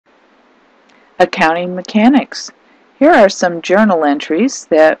Accounting mechanics. Here are some journal entries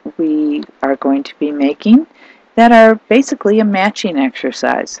that we are going to be making that are basically a matching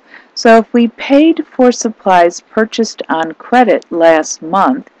exercise. So if we paid for supplies purchased on credit last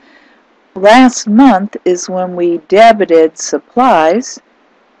month is when we debited supplies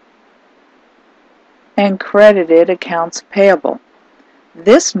and credited accounts payable.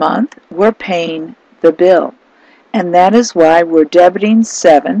 This month we're paying the bill, and that is why we're debiting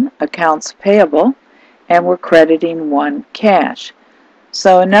 7 accounts payable and we're crediting 1 cash.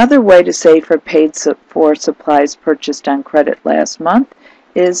 So another way to say for paid for supplies purchased on credit last month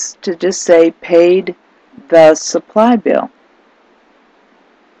is to just say paid the supply bill.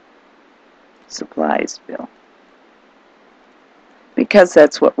 Supplies bill. Because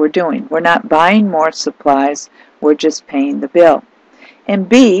that's what we're doing. We're not buying more supplies, we're just paying the bill. And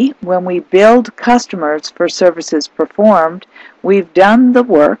B, when we billed customers for services performed, we've done the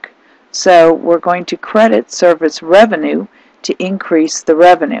work, so we're going to credit service revenue to increase the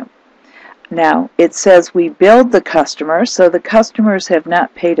revenue. Now, it says we billed the customer, so the customers have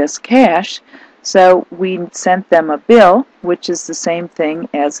not paid us cash, so we sent them a bill, which is the same thing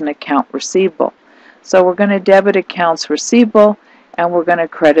as an account receivable. So we're going to debit accounts receivable, and we're going to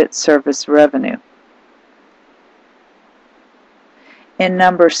credit service revenue. In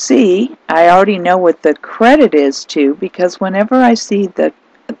number C, I already know what the credit is to, because whenever I see the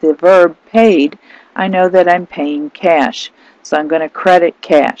verb paid, I know that I'm paying cash. So I'm going to credit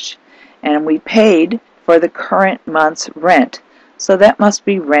cash. And we paid for the current month's rent. So that must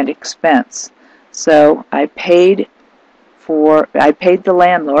be rent expense. So I paid the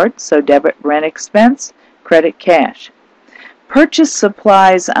landlord, so debit rent expense, credit cash. Purchase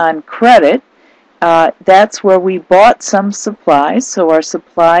supplies on credit, that's where we bought some supplies. So our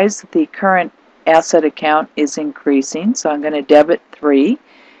supplies, the current asset account is increasing, so I'm going to debit 3.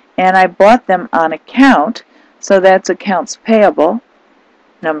 And I bought them on account, so that's accounts payable,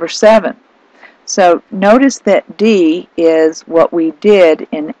 number 7. So notice that D is what we did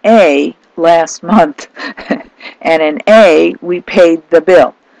in A last month. And in A, we paid the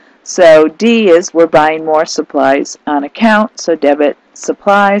bill. So D is we're buying more supplies on account, so debit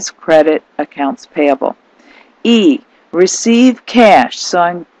supplies, credit accounts payable. E, receive cash. So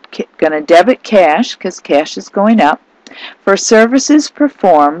I'm going to debit cash because cash is going up for services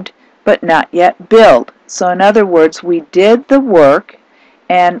performed but not yet billed. So in other words, we did the work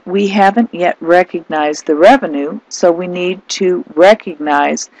and we haven't yet recognized the revenue, so we need to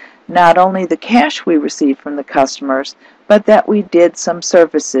recognize not only the cash we received from the customers, but that we did some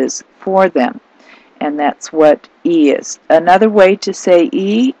services for them. And that's what E is. Another way to say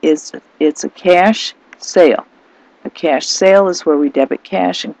E is it's a cash sale. A cash sale is where we debit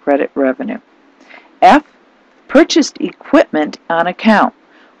cash and credit revenue. F, purchased equipment on account.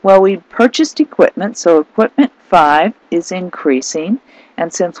 Well, we purchased equipment, so equipment 5 is increasing,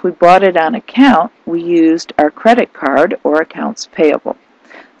 and since we bought it on account, we used our credit card or accounts payable.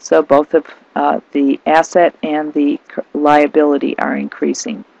 So both of the asset and the liability are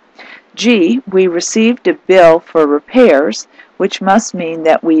increasing. G, we received a bill for repairs, which must mean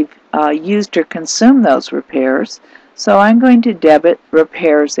that we've used or consumed those repairs. So I'm going to debit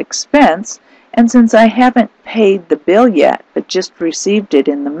repairs expense, and since I haven't paid the bill yet, but just received it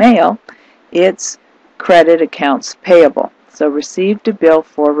in the mail, it's credit accounts payable. So received a bill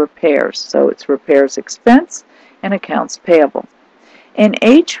for repairs. So it's repairs expense and accounts payable. In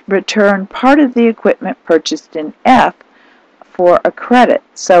H, return part of the equipment purchased in F for a credit.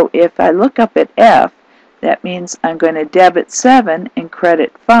 So if I look up at F, that means I'm going to debit 7 and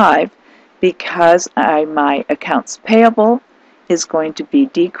credit 5 because my accounts payable is going to be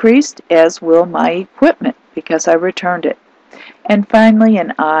decreased, as will my equipment because I returned it. And finally,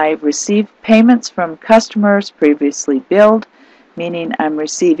 in I, receive payments from customers previously billed, meaning I'm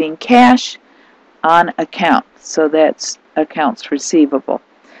receiving cash on account. So that's accounts receivable.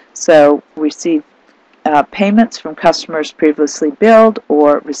 So receive payments from customers previously billed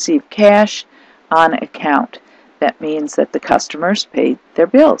or receive cash on account. That means that the customers paid their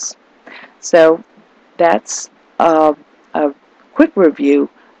bills. So that's a quick review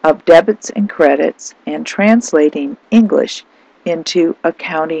of debits and credits and translating English into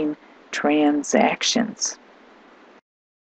accounting transactions.